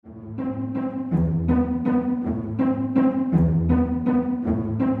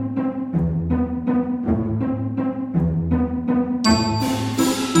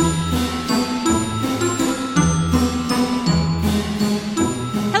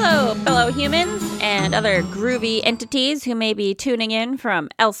fellow humans and other groovy entities who may be tuning in from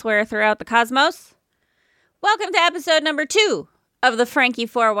elsewhere throughout the cosmos. Welcome to episode number 2 of the Franki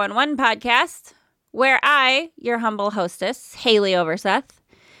 411 podcast, where I, your humble hostess, Haley Overseth,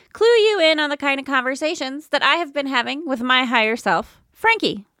 clue you in on the kind of conversations that I have been having with my higher self,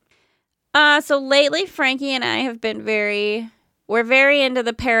 Franki. So lately, Franki and I have been we're very into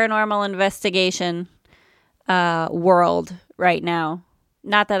the paranormal investigation world right now.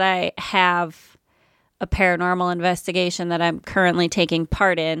 Not that I have a paranormal investigation that I'm currently taking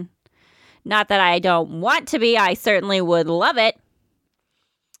part in. Not that I don't want to be. I certainly would love it.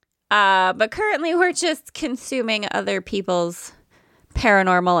 But currently we're just consuming other people's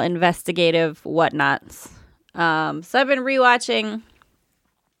paranormal investigative whatnots. So I've been rewatching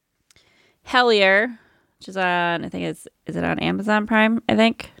Hellier, which is on, is it on Amazon Prime? I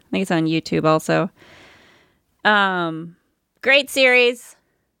think it's on YouTube also. Great series.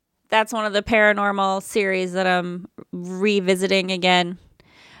 That's one of the paranormal series that I'm revisiting again.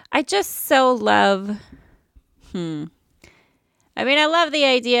 I just so love, I love the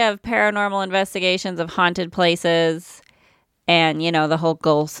idea of paranormal investigations of haunted places and, the whole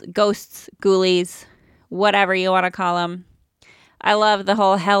ghosts, ghoulies, whatever you want to call them. I love the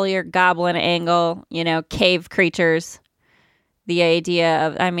whole Hellier goblin angle, cave creatures. The idea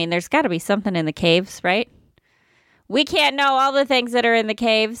of, there's got to be something in the caves, right? We can't know all the things that are in the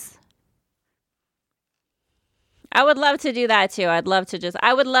caves. I would love to do that too. I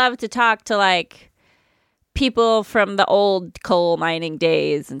would love to talk to people from the old coal mining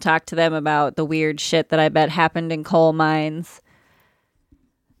days and talk to them about the weird shit that I bet happened in coal mines.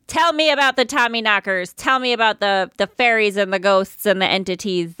 Tell me about the Tommy knockers. Tell me about the fairies and the ghosts and the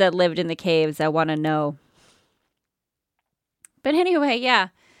entities that lived in the caves. I want to know. But anyway, yeah.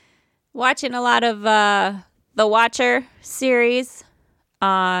 Watching a lot of The Watcher series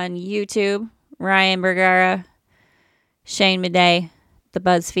on YouTube. Ryan Bergara, Shane Madej, the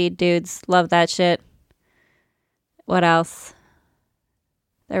BuzzFeed dudes. Love that shit. What else?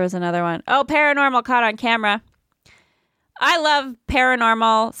 There was another one. Oh, Paranormal Caught on Camera. I love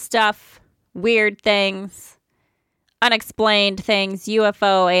paranormal stuff, weird things, unexplained things,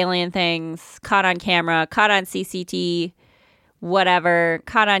 UFO, alien things, caught on camera, caught on CCTV, whatever,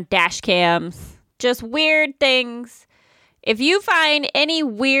 caught on dash cams. Just weird things. If you find any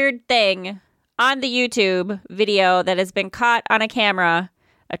weird thing on the YouTube video that has been caught on a camera,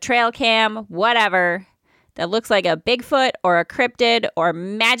 a trail cam, whatever, that looks like a Bigfoot or a cryptid or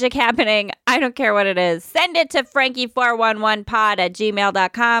magic happening, I don't care what it is, send it to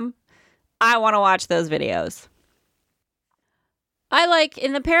frankie411pod@gmail.com. I want to watch those videos.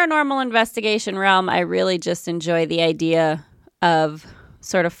 In the paranormal investigation realm, I really just enjoy the idea of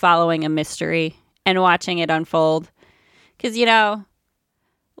sort of following a mystery and watching it unfold. Because,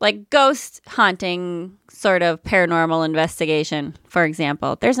 ghost haunting sort of paranormal investigation, for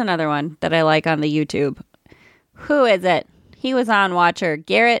example. There's another one that I like on the YouTube. Who is it? He was on Watcher.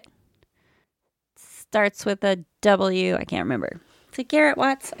 Garrett starts with a W. I can't remember. Is it Garrett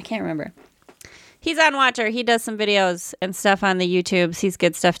Watts? I can't remember. He's on Watcher. He does some videos and stuff on the YouTubes. He's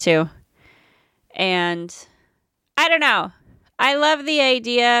good stuff too. And I don't know. I love the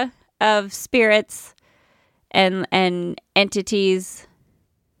idea of spirits and entities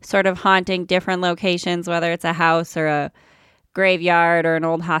sort of haunting different locations, whether it's a house or a graveyard or an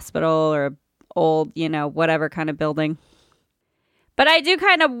old hospital or a old, whatever kind of building. But I do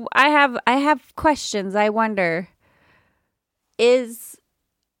I have questions. I wonder, I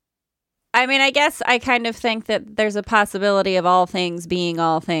guess I kind of think that there's a possibility of all things being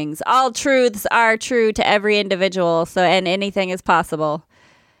all things. All truths are true to every individual, and anything is possible.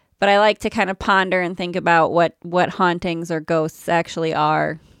 But I like to kind of ponder and think about what hauntings or ghosts actually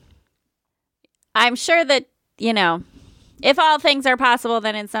are. I'm sure that, if all things are possible,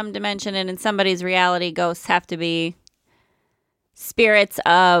 then in some dimension and in somebody's reality, ghosts have to be spirits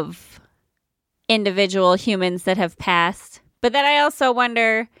of individual humans that have passed. But then I also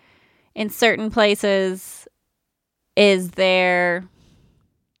wonder, in certain places, I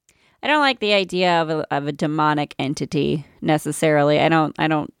don't like the idea of a demonic entity necessarily. I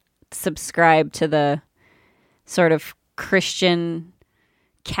don't subscribe to the sort of Christian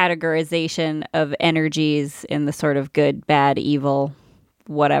categorization of energies in the sort of good, bad, evil,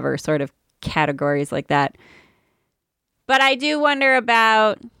 whatever sort of categories like that. But I do wonder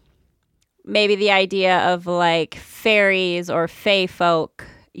about maybe the idea of fairies or fae folk,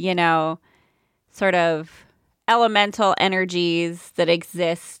 sort of elemental energies that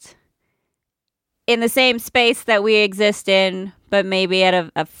exist in the same space that we exist in, but maybe at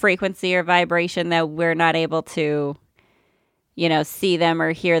a frequency or vibration that we're not able to see them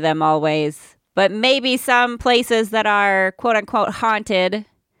or hear them always. But maybe some places that are quote unquote haunted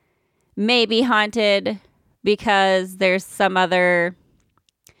may be haunted because there's some other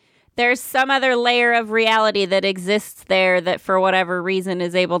layer of reality that exists there that for whatever reason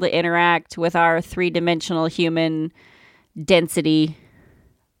is able to interact with our three-dimensional human density.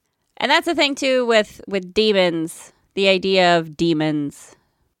 And that's the thing too with demons, the idea of demons.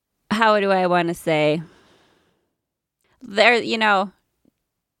 How do I want to say?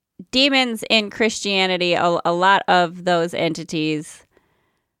 Demons in Christianity, a lot of those entities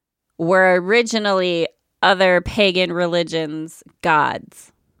were originally other pagan religions'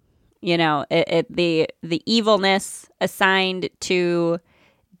 gods. The evilness assigned to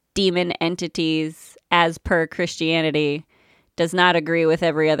demon entities as per Christianity does not agree with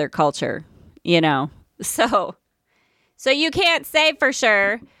every other culture, So you can't say for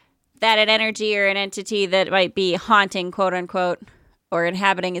sure that an energy or an entity that might be haunting, quote unquote, or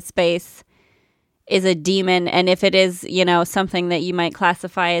inhabiting a space is a demon. And if it is, something that you might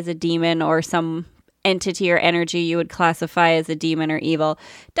classify as a demon or some entity or energy you would classify as a demon or evil,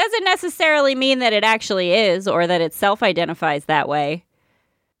 doesn't necessarily mean that it actually is or that it self-identifies that way.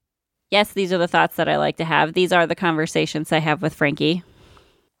 Yes, these are the thoughts that I like to have. These are the conversations I have with Franki.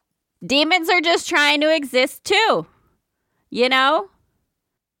 Demons are just trying to exist too.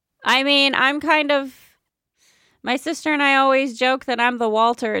 My sister and I always joke that I'm the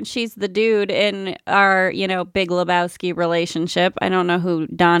Walter and she's the dude in our, Big Lebowski relationship. I don't know who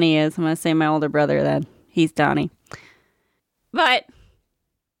Donnie is. I'm going to say my older brother then. He's Donnie. But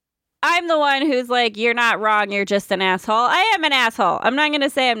I'm the one who's like, you're not wrong. You're just an asshole. I am an asshole. I'm not going to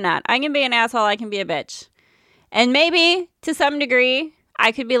say I'm not. I can be an asshole. I can be a bitch. And maybe to some degree,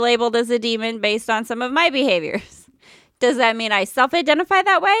 I could be labeled as a demon based on some of my behaviors. Does that mean I self-identify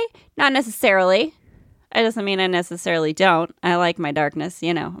that way? Not necessarily. It doesn't mean I necessarily don't. I like my darkness,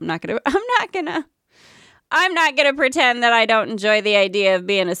 I'm not gonna pretend that I don't enjoy the idea of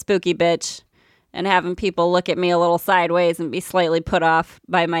being a spooky bitch and having people look at me a little sideways and be slightly put off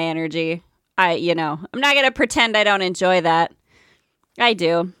by my energy. I'm not gonna pretend I don't enjoy that. I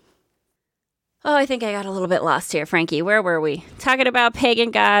do. Oh, I think I got a little bit lost here, Franki. Where were we? Talking about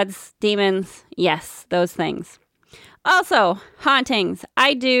pagan gods, demons. Yes, those things. Also, hauntings.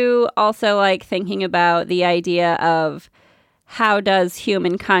 I do also like thinking about the idea of how does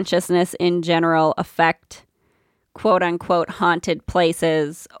human consciousness in general affect quote-unquote haunted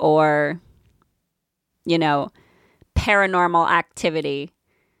places or, paranormal activity.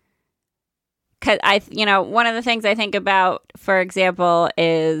 Because one of the things I think about, for example,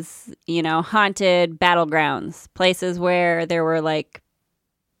 is, haunted battlegrounds. Places where there were like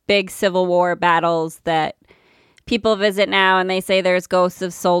big Civil War battles that people visit now and they say there's ghosts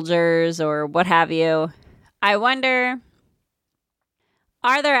of soldiers or what have you. I wonder,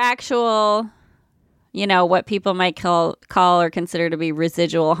 are there actual, what people might call or consider to be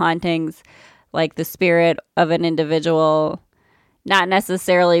residual hauntings, like the spirit of an individual not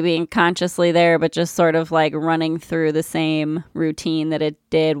necessarily being consciously there, but just sort of like running through the same routine that it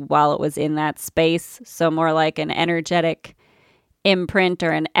did while it was in that space. So more like an energetic imprint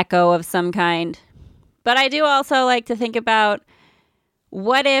or an echo of some kind. But I do also like to think about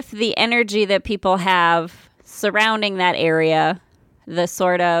what if the energy that people have surrounding that area, the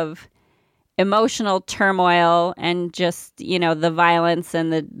sort of emotional turmoil and just, the violence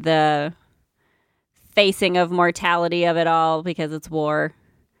and the facing of mortality of it all because it's war.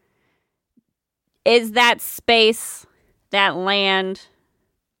 Is that space, that land,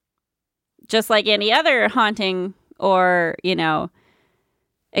 just like any other haunting or,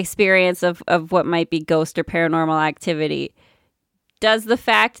 experience of what might be ghost or paranormal activity? Does the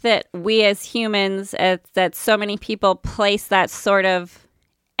fact that we as humans, that so many people place that sort of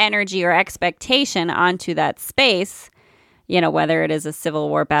energy or expectation onto that space, whether it is a Civil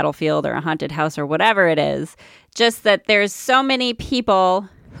War battlefield or a haunted house or whatever it is, just that there's so many people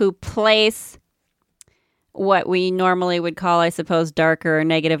who place what we normally would call, I suppose, darker or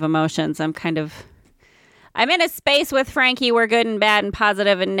negative emotions. I'm in a space with Franki where good and bad and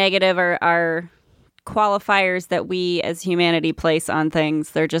positive and negative are qualifiers that we as humanity place on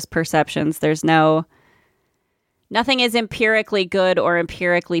things. They're just perceptions. There's nothing is empirically good or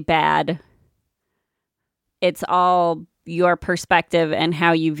empirically bad. It's all your perspective and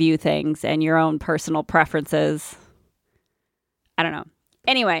how you view things and your own personal preferences. I don't know.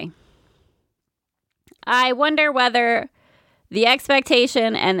 Anyway, I wonder whether the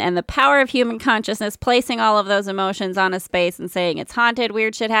expectation and the power of human consciousness, placing all of those emotions on a space and saying it's haunted,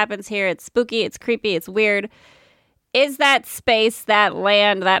 weird shit happens here, it's spooky, it's creepy, it's weird. Is that space, that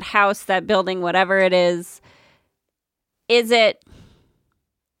land, that house, that building, whatever it is is it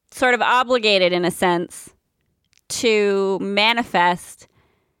sort of obligated in a sense to manifest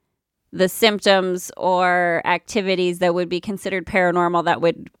the symptoms or activities that would be considered paranormal that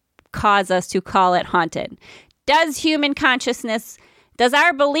would cause us to call it haunted? Does human consciousness, does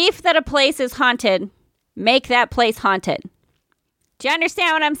our belief that a place is haunted make that place haunted? Do you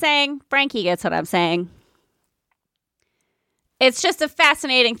understand what I'm saying? Frankie gets what I'm saying. It's just a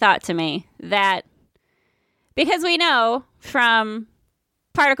fascinating thought to me that, because we know from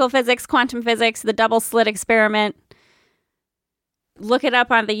particle physics, quantum physics, the double slit experiment, look it up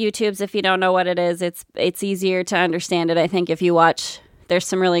on the YouTubes if you don't know what it is. It's easier to understand it, I think, if you watch. There's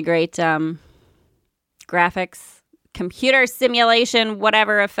some really great graphics, computer simulation,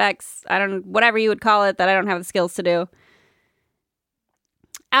 whatever effects, whatever you would call it, that I don't have the skills to do,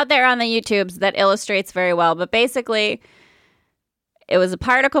 out there on the YouTubes that illustrates very well. But basically, it was a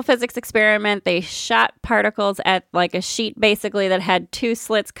particle physics experiment. They shot particles at like a sheet basically that had two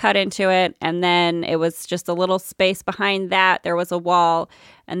slits cut into it. And then it was just a little space behind that. There was a wall.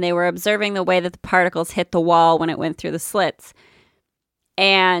 And they were observing the way that the particles hit the wall when it went through the slits.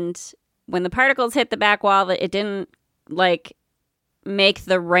 And when the particles hit the back wall, it didn't like make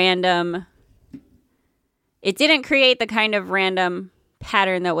the random... It didn't create the kind of random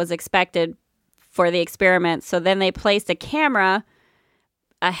pattern that was expected for the experiment. So then they placed a camera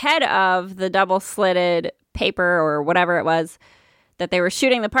ahead of the double slitted paper or whatever it was that they were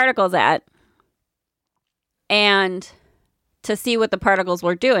shooting the particles at, and to see what the particles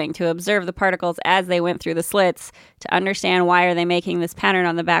were doing, to observe the particles as they went through the slits, to understand why are they making this pattern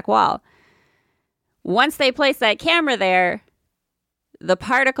on the back wall. Once they placed that camera there, the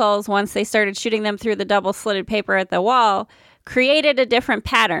particles, once they started shooting them through the double slitted paper at the wall, created a different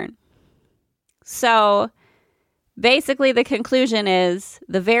pattern. So basically the conclusion is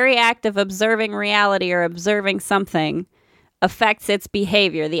the very act of observing reality or observing something affects its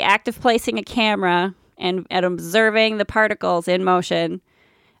behavior. The act of placing a camera and observing the particles in motion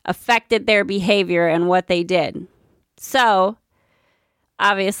affected their behavior and what they did. So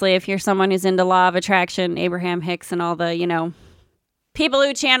obviously, if you're someone who's into law of attraction, Abraham Hicks and all the, people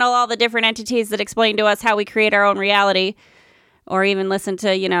who channel all the different entities that explain to us how we create our own reality, or even listen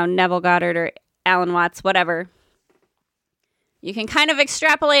to, Neville Goddard or Alan Watts, whatever, you can kind of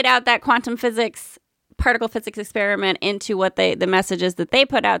extrapolate out that quantum physics, particle physics experiment into what the messages that they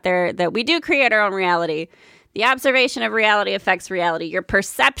put out there, that we do create our own reality. The observation of reality affects reality. Your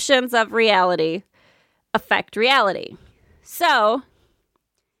perceptions of reality affect reality. So,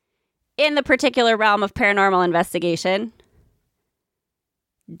 in the particular realm of paranormal investigation,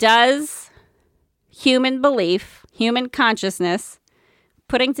 does human belief, human consciousness,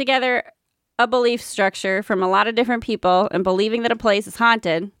 putting together a belief structure from a lot of different people and believing that a place is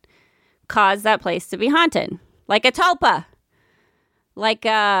haunted, cause that place to be haunted? Like a tulpa. Like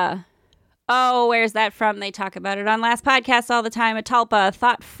where's that from? They talk about it on last podcast all the time. A tulpa, a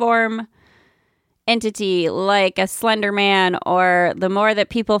thought form entity, like a Slender Man, or the more that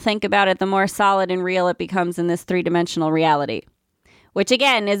people think about it, the more solid and real it becomes in this three-dimensional reality. Which,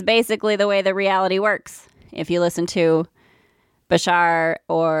 again, is basically the way that reality works. If you listen to Bashar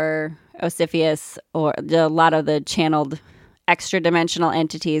or Osifius or a lot of the channeled extra-dimensional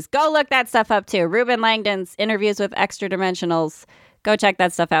entities, go look that stuff up, too. Reuben Langdon's interviews with extra-dimensionals. Go check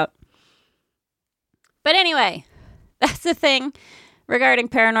that stuff out. But anyway, that's the thing regarding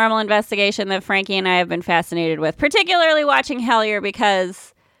paranormal investigation that Frankie and I have been fascinated with, particularly watching Hellier,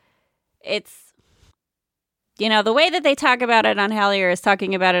 because it's, the way that they talk about it on Hellier is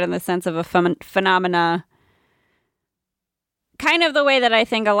talking about it in the sense of a phenomena, kind of the way that I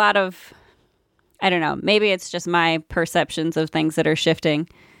think a lot of, I don't know, maybe it's just my perceptions of things that are shifting.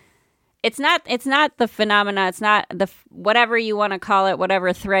 It's not the phenomena, it's not the, whatever you want to call it,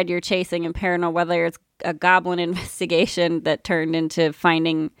 whatever thread you're chasing in paranormal, whether it's a goblin investigation that turned into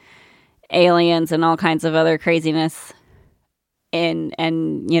finding aliens and all kinds of other craziness, and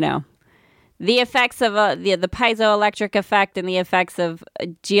the effects of the piezoelectric effect and the effects of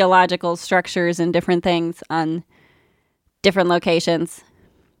geological structures and different things on different locations.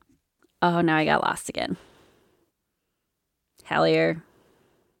 Oh, now I got lost again. Hellier.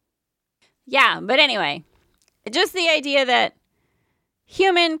 Yeah, but anyway, just the idea that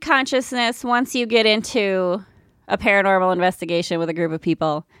human consciousness, once you get into a paranormal investigation with a group of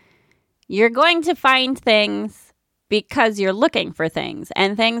people, you're going to find things because you're looking for things.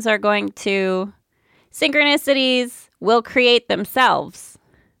 And things are going to, synchronicities will create themselves,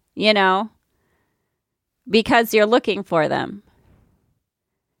 because you're looking for them.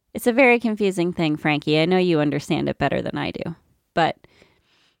 It's a very confusing thing, Frankie. I know you understand it better than I do. But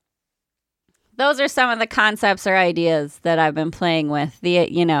those are some of the concepts or ideas that I've been playing with.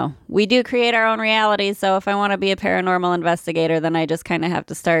 We do create our own reality. So if I want to be a paranormal investigator, then I just kind of have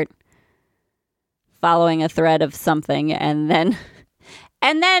to start following a thread of something, and then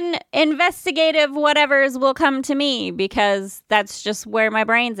investigative whatevers will come to me, because that's just where my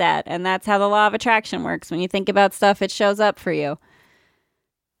brain's at. And that's how the law of attraction works. When you think about stuff, it shows up for you.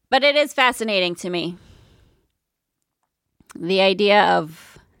 But it is fascinating to me, the idea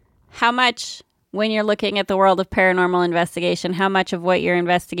of how much, when you're looking at the world of paranormal investigation, how much of what you're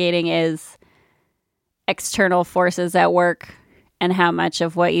investigating is external forces at work, and how much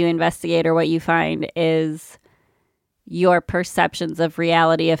of what you investigate or what you find is your perceptions of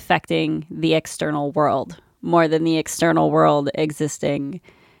reality affecting the external world, more than the external world existing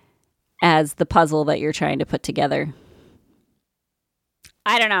as the puzzle that you're trying to put together.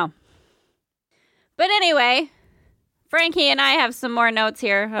 I don't know. But anyway, Frankie and I have some more notes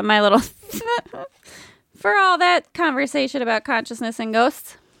here on my little for all that conversation about consciousness and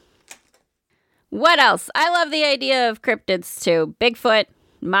ghosts. What else? I love the idea of cryptids too. Bigfoot,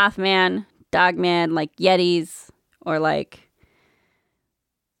 Mothman, Dogman, like Yetis, or like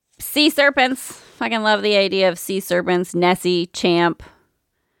sea serpents. Fucking love the idea of sea serpents. Nessie, Champ.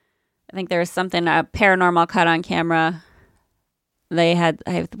 I think there was something, a paranormal caught on camera. They had,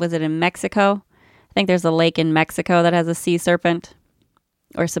 was it in Mexico? I think there's a lake in Mexico that has a sea serpent,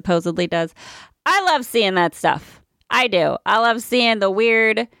 or supposedly does. I love seeing that stuff. I do. I love seeing the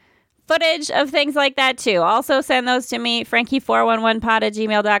weird footage of things like that too. Also send those to me,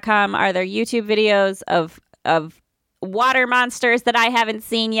 frankie411pod@gmail.com. Are there YouTube videos of water monsters that I haven't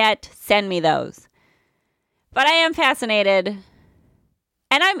seen yet? Send me those. But I am fascinated,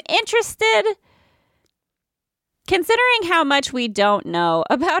 and I'm interested, considering how much we don't know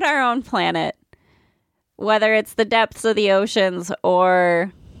about our own planet, whether it's the depths of the oceans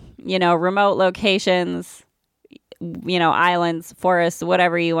or, remote locations, islands, forests,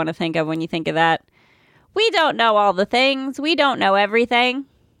 whatever you want to think of when you think of that. We don't know all the things. We don't know everything.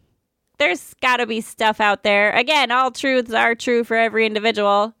 There's got to be stuff out there. Again, all truths are true for every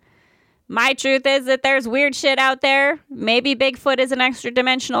individual. My truth is that there's weird shit out there. Maybe Bigfoot is an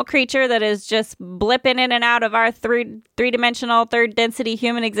extra-dimensional creature that is just blipping in and out of our three-dimensional, third-density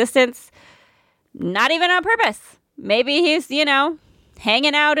human existence. Not even on purpose. Maybe he's,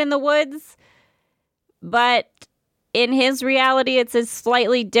 hanging out in the woods. But in his reality, it's a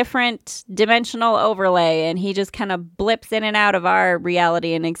slightly different dimensional overlay, and he just kind of blips in and out of our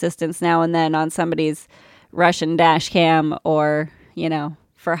reality and existence now and then on somebody's Russian dash cam, or,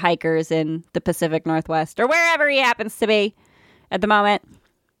 for hikers in the Pacific Northwest, or wherever he happens to be at the moment.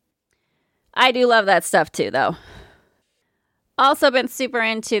 I do love that stuff too, though. Also been super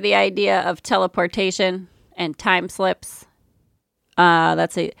into the idea of teleportation and time slips.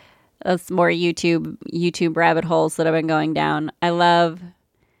 That's more YouTube rabbit holes that I've been going down. I love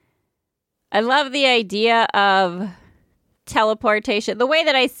the idea of teleportation. The way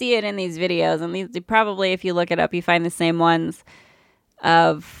that I see it in these videos, and these probably, if you look it up, you find the same ones,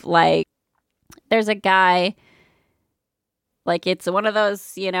 of like, there's a guy, like it's one of those,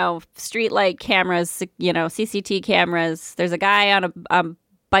 street light cameras, CCT cameras. There's a guy on a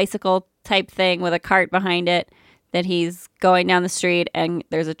bicycle type thing with a cart behind it, that he's going down the street, and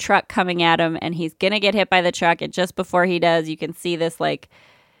there's a truck coming at him, and he's going to get hit by the truck. And just before he does, you can see this like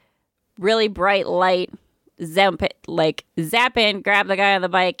really bright light zap in, grab the guy on the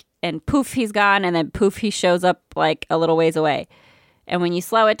bike, and poof, he's gone. And then poof, he shows up like a little ways away. And when you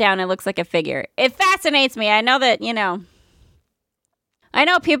slow it down, it looks like a figure. It fascinates me. I know that, I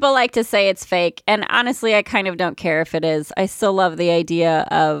know people like to say it's fake. And honestly, I kind of don't care if it is. I still love the idea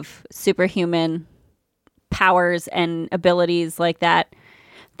of superhuman powers and abilities like that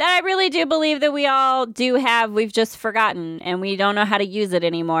I really do believe that we all do have. We've just forgotten, and we don't know how to use it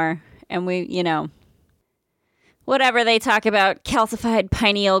anymore. And we, whatever they talk about, calcified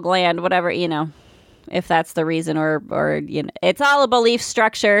pineal gland, whatever, if that's the reason, or it's all a belief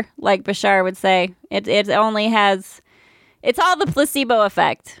structure, like Bashar would say. It only has, it's all the placebo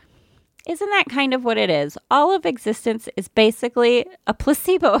effect. Isn't that kind of what it is? All of existence is basically a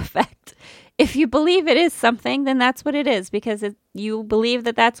placebo effect. If you believe it is something, then that's what it is, because you believe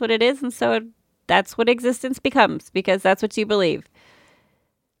that that's what it is, and so that's what existence becomes, because that's what you believe.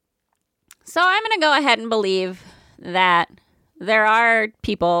 So I'm going to go ahead and believe that there are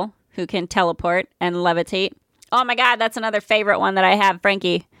people who can teleport and levitate. Oh my God, that's another favorite one that I have,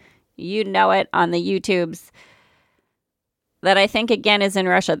 Frankie. You know it, on the YouTubes. That I think, again, is in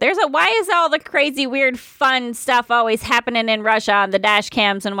Russia. Why is all the crazy, weird, fun stuff always happening in Russia on the dash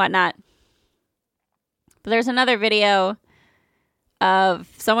cams and whatnot? But there's another video of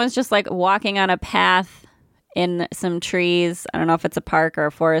someone's just like walking on a path in some trees. I don't know if it's a park or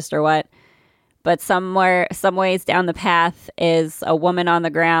a forest or what, but some ways down the path is a woman on the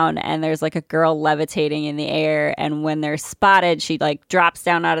ground, and there's like a girl levitating in the air. And when they're spotted, she like drops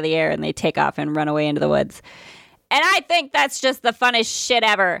down out of the air and they take off and run away into the woods. And I think that's just the funnest shit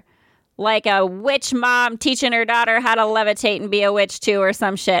ever. Like a witch mom teaching her daughter how to levitate and be a witch too or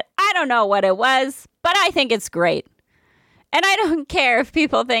some shit. I don't know what it was, but I think it's great. And I don't care if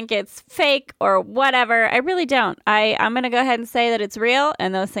people think it's fake or whatever. I really don't. I'm going to go ahead and say that it's real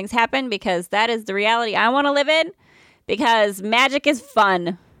and those things happen because that is the reality I want to live in, because magic is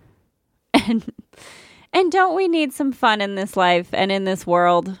fun. And don't we need some fun in this life and in this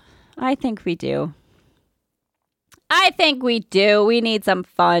world? I think we do. I think we do. We need some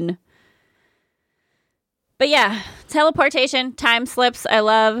fun. But yeah, teleportation, time slips. I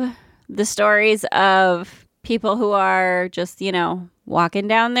love the stories of people who are just, walking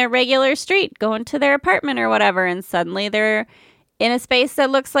down their regular street, going to their apartment or whatever, and suddenly they're in a space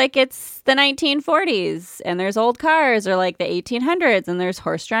that looks like it's the 1940s, and there's old cars, or like the 1800s, and there's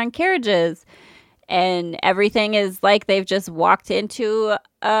horse-drawn carriages, and everything is like they've just walked into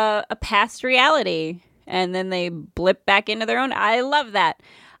a past reality, and then they blip back into their own. I love that.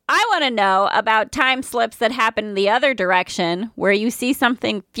 I want to know about time slips that happen in the other direction, where you see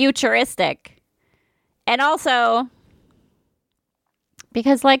something futuristic. And also,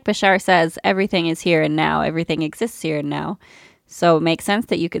 because like Bashar says, everything is here and now. Everything exists here and now. So it makes sense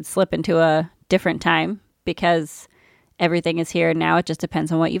that you could slip into a different time because everything is here and now. It just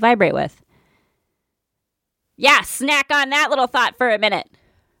depends on what you vibrate with. Yeah, snack on that little thought for a minute.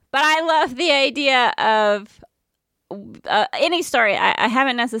 But I love the idea of any story. I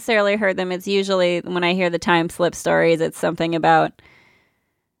haven't necessarily heard them. It's usually when I hear the time slip stories, it's something about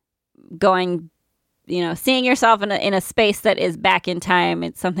going, seeing yourself in a space that is back in time.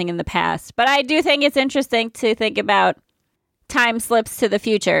 It's something in the past. But I do think it's interesting to think about time slips to the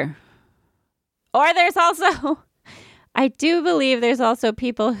future. Or there's also, I do believe there's also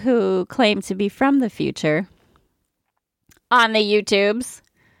people who claim to be from the future on the YouTubes.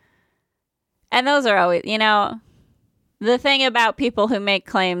 And those are always, the thing about people who make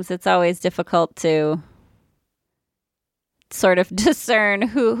claims, it's always difficult to sort of discern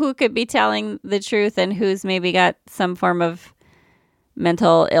who could be telling the truth and who's maybe got some form of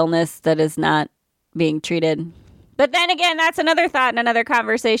mental illness that is not being treated. But then again, that's another thought and another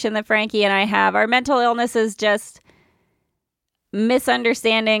conversation that Frankie and I have. Our mental illness is just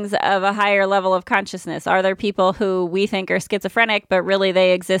misunderstandings of a higher level of consciousness. Are there people who we think are schizophrenic, but really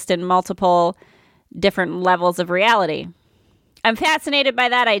they exist in multiple different levels of reality? I'm fascinated by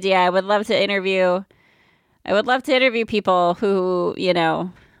that idea. I would love to interview people who,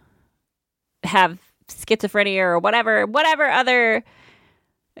 have schizophrenia or whatever other,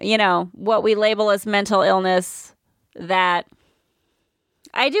 what we label as mental illness. That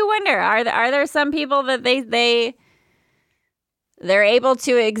I do wonder, are there some people that they're able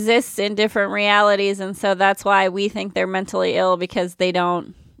to exist in different realities, and so that's why we think they're mentally ill, because they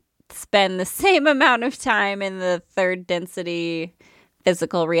don't spend the same amount of time in the third density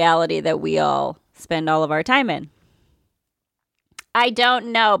physical reality that we all spend all of our time in. I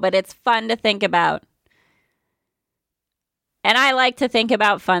don't know, but it's fun to think about. And I like to think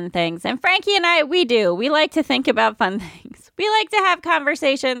about fun things. And Frankie and I, we like to think about fun things. We like to have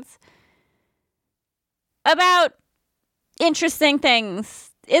conversations about interesting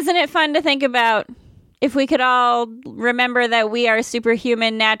things. Isn't it fun to think about if we could all remember that we are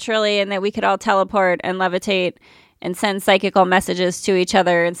superhuman naturally, and that we could all teleport and levitate and send psychical messages to each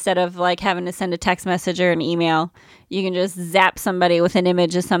other instead of like having to send a text message or an email? You can just zap somebody with an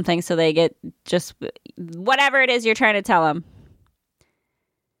image of something so they get just whatever it is you're trying to tell them.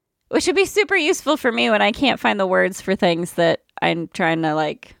 Which would be super useful for me when I can't find the words for things that I'm trying to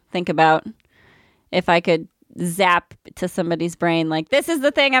like think about. If I could zap to somebody's brain like, this is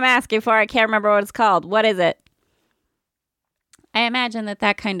the thing I'm asking for, I can't remember what it's called. What is it? I imagine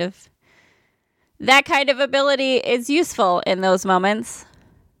that kind of ability is useful in those moments.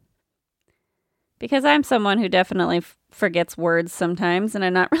 Because I'm someone who definitely forgets words sometimes, and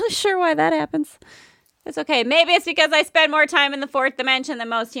I'm not really sure why that happens. It's okay. Maybe it's because I spend more time in the fourth dimension than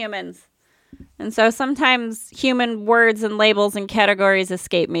most humans. And so sometimes human words and labels and categories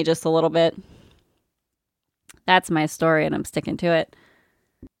escape me just a little bit. That's my story, and I'm sticking to it.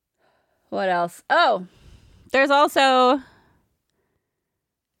 What else? Oh, there's also...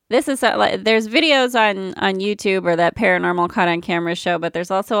 there's videos on YouTube or that Paranormal Caught on Camera show, but there's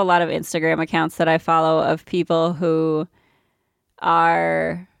also a lot of Instagram accounts that I follow of people who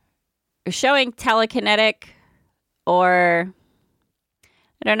are showing telekinetic or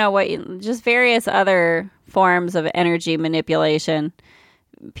I don't know just various other forms of energy manipulation.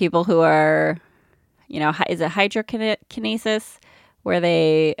 People who are, is it hydrokinesis, where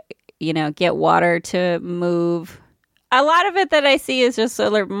they, get water to move. A lot of it that I see is just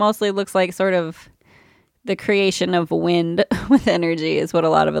mostly looks like sort of the creation of wind with energy is what a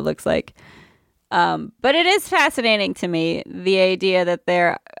lot of it looks like. But it is fascinating to me, the idea that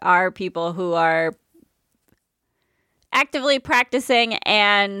there are people who are actively practicing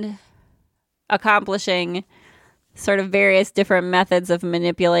and accomplishing sort of various different methods of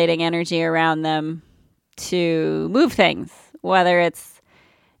manipulating energy around them to move things. Whether it's,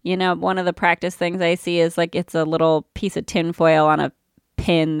 one of the practice things I see is like it's a little piece of tinfoil on a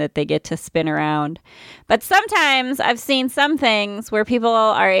pin that they get to spin around. But sometimes I've seen some things where people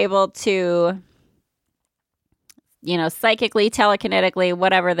are able to, psychically, telekinetically,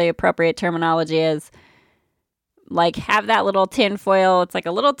 whatever the appropriate terminology is, like have that little tinfoil. It's like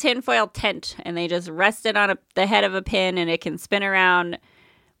a little tinfoil tent, and they just rest it on the head of a pin, and it can spin around.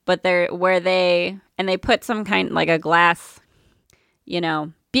 But they put some kind, like a glass,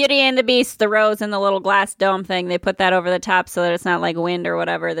 Beauty and the Beast, the rose and the little glass dome thing. They put that over the top so that it's not like wind or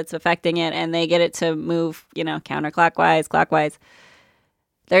whatever that's affecting it, and they get it to move, counterclockwise, clockwise.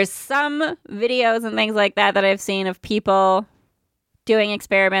 There's some videos and things like that I've seen of people doing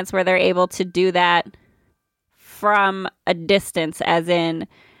experiments where they're able to do that from a distance, as in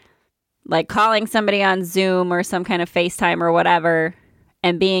like calling somebody on Zoom or some kind of FaceTime or whatever,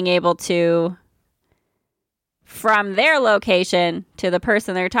 and being able to, from their location to the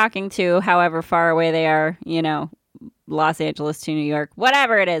person they're talking to, however far away they are, Los Angeles to New York,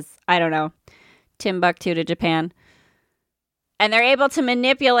 whatever it is, I don't know, Timbuktu to Japan. And they're able to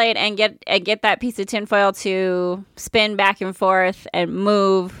manipulate and get that piece of tinfoil to spin back and forth and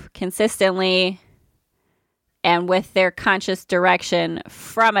move consistently and with their conscious direction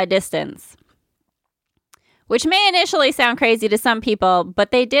from a distance. Which may initially sound crazy to some people,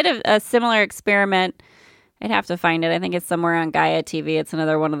 but they did a similar experiment. I'd have to find it. I think it's somewhere on Gaia TV. It's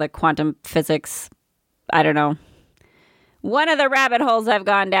another one of the quantum physics, I don't know. One of the rabbit holes I've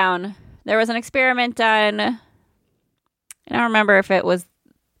gone down. There was an experiment done, I don't remember if it was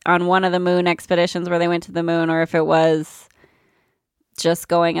on one of the moon expeditions where they went to the moon, or if it was just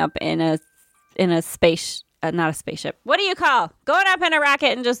going up in a space, not a spaceship. What do you call? Going up in a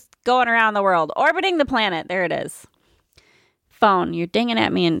rocket and just going around the world, orbiting the planet. There it is. Phone, you're dinging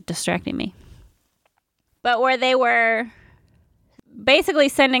at me and distracting me. But where they were basically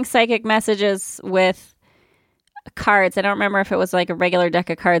sending psychic messages with cards. I don't remember if it was like a regular deck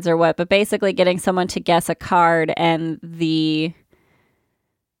of cards or what, but basically getting someone to guess a card, and the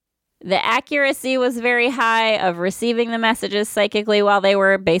accuracy was very high of receiving the messages psychically while they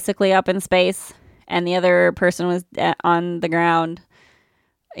were basically up in space, and the other person was on the ground,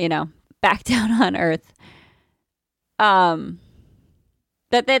 back down on Earth. But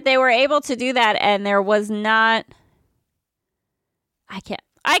that they were able to do that, and there was not, I can't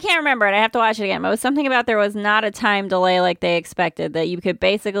remember it. I have to watch it again. But it was something about there was not a time delay like they expected, that you could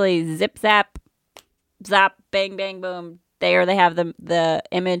basically zip, zap, zap, bang, bang, boom. There they have the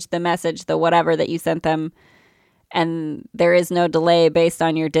image, the message, the whatever that you sent them. And there is no delay based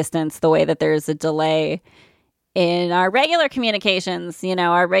on your distance, the way that there is a delay in our regular communications,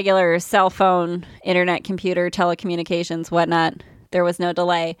 our regular cell phone, internet, computer, telecommunications, whatnot. There was no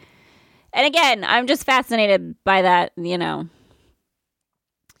delay. And again, I'm just fascinated by that,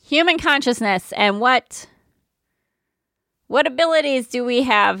 human consciousness, and what abilities do we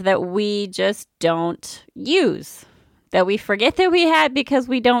have that we just don't use, that we forget that we had because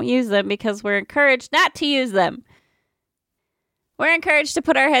we don't use them, because we're encouraged not to use them. We're encouraged to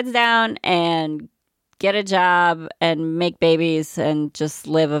put our heads down and get a job and make babies and just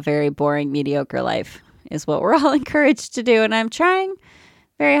live a very boring, mediocre life is what we're all encouraged to do. And I'm trying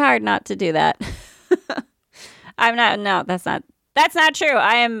very hard not to do that. That's not true.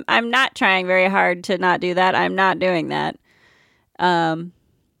 I'm not trying very hard to not do that. I'm not doing that. And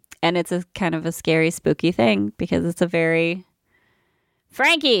it's a kind of a scary, spooky thing, because it's a very,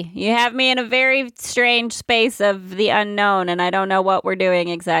 Frankie, you have me in a very strange space of the unknown, and I don't know what we're doing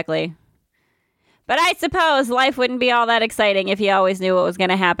exactly. But I suppose life wouldn't be all that exciting if you always knew what was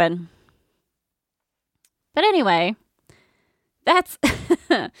going to happen. But anyway, that's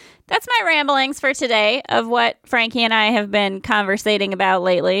that's my ramblings for today of what Frankie and I have been conversating about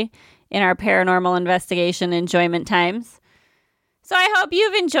lately in our paranormal investigation enjoyment times. So I hope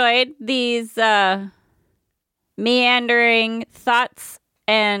you've enjoyed these meandering thoughts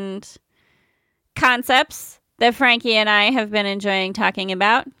and concepts that Frankie and I have been enjoying talking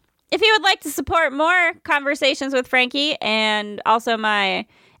about. If you would like to support more Conversations with Franki and also my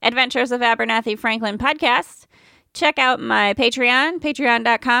Adventures of Abernathy Franklin podcast, check out my Patreon,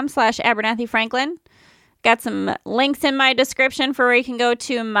 patreon.com/AbernathyFranklin. Got some links in my description for where you can go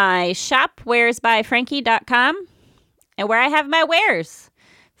to my shop, wearsbyfranki.com, and where I have my wares.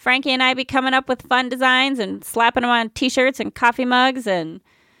 Franki and I be coming up with fun designs and slapping them on t-shirts and coffee mugs and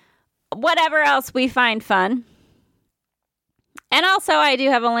whatever else we find fun. And also, I do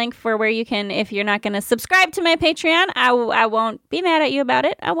have a link for where you can, if you're not going to subscribe to my Patreon, I won't be mad at you about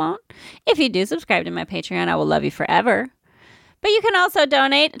it. I won't. If you do subscribe to my Patreon, I will love you forever. But you can also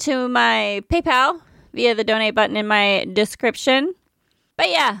donate to my PayPal via the donate button in my description. But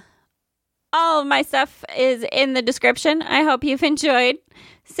yeah, all of my stuff is in the description. I hope you've enjoyed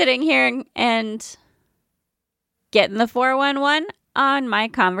sitting here and getting the 411 on my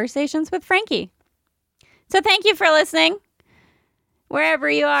Conversations with Franki. So thank you for listening. Wherever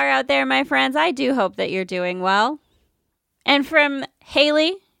you are out there, my friends, I do hope that you're doing well. And from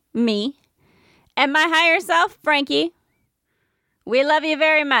Haley, me, and my higher self, Franki, we love you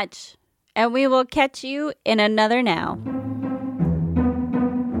very much. And we will catch you in another now.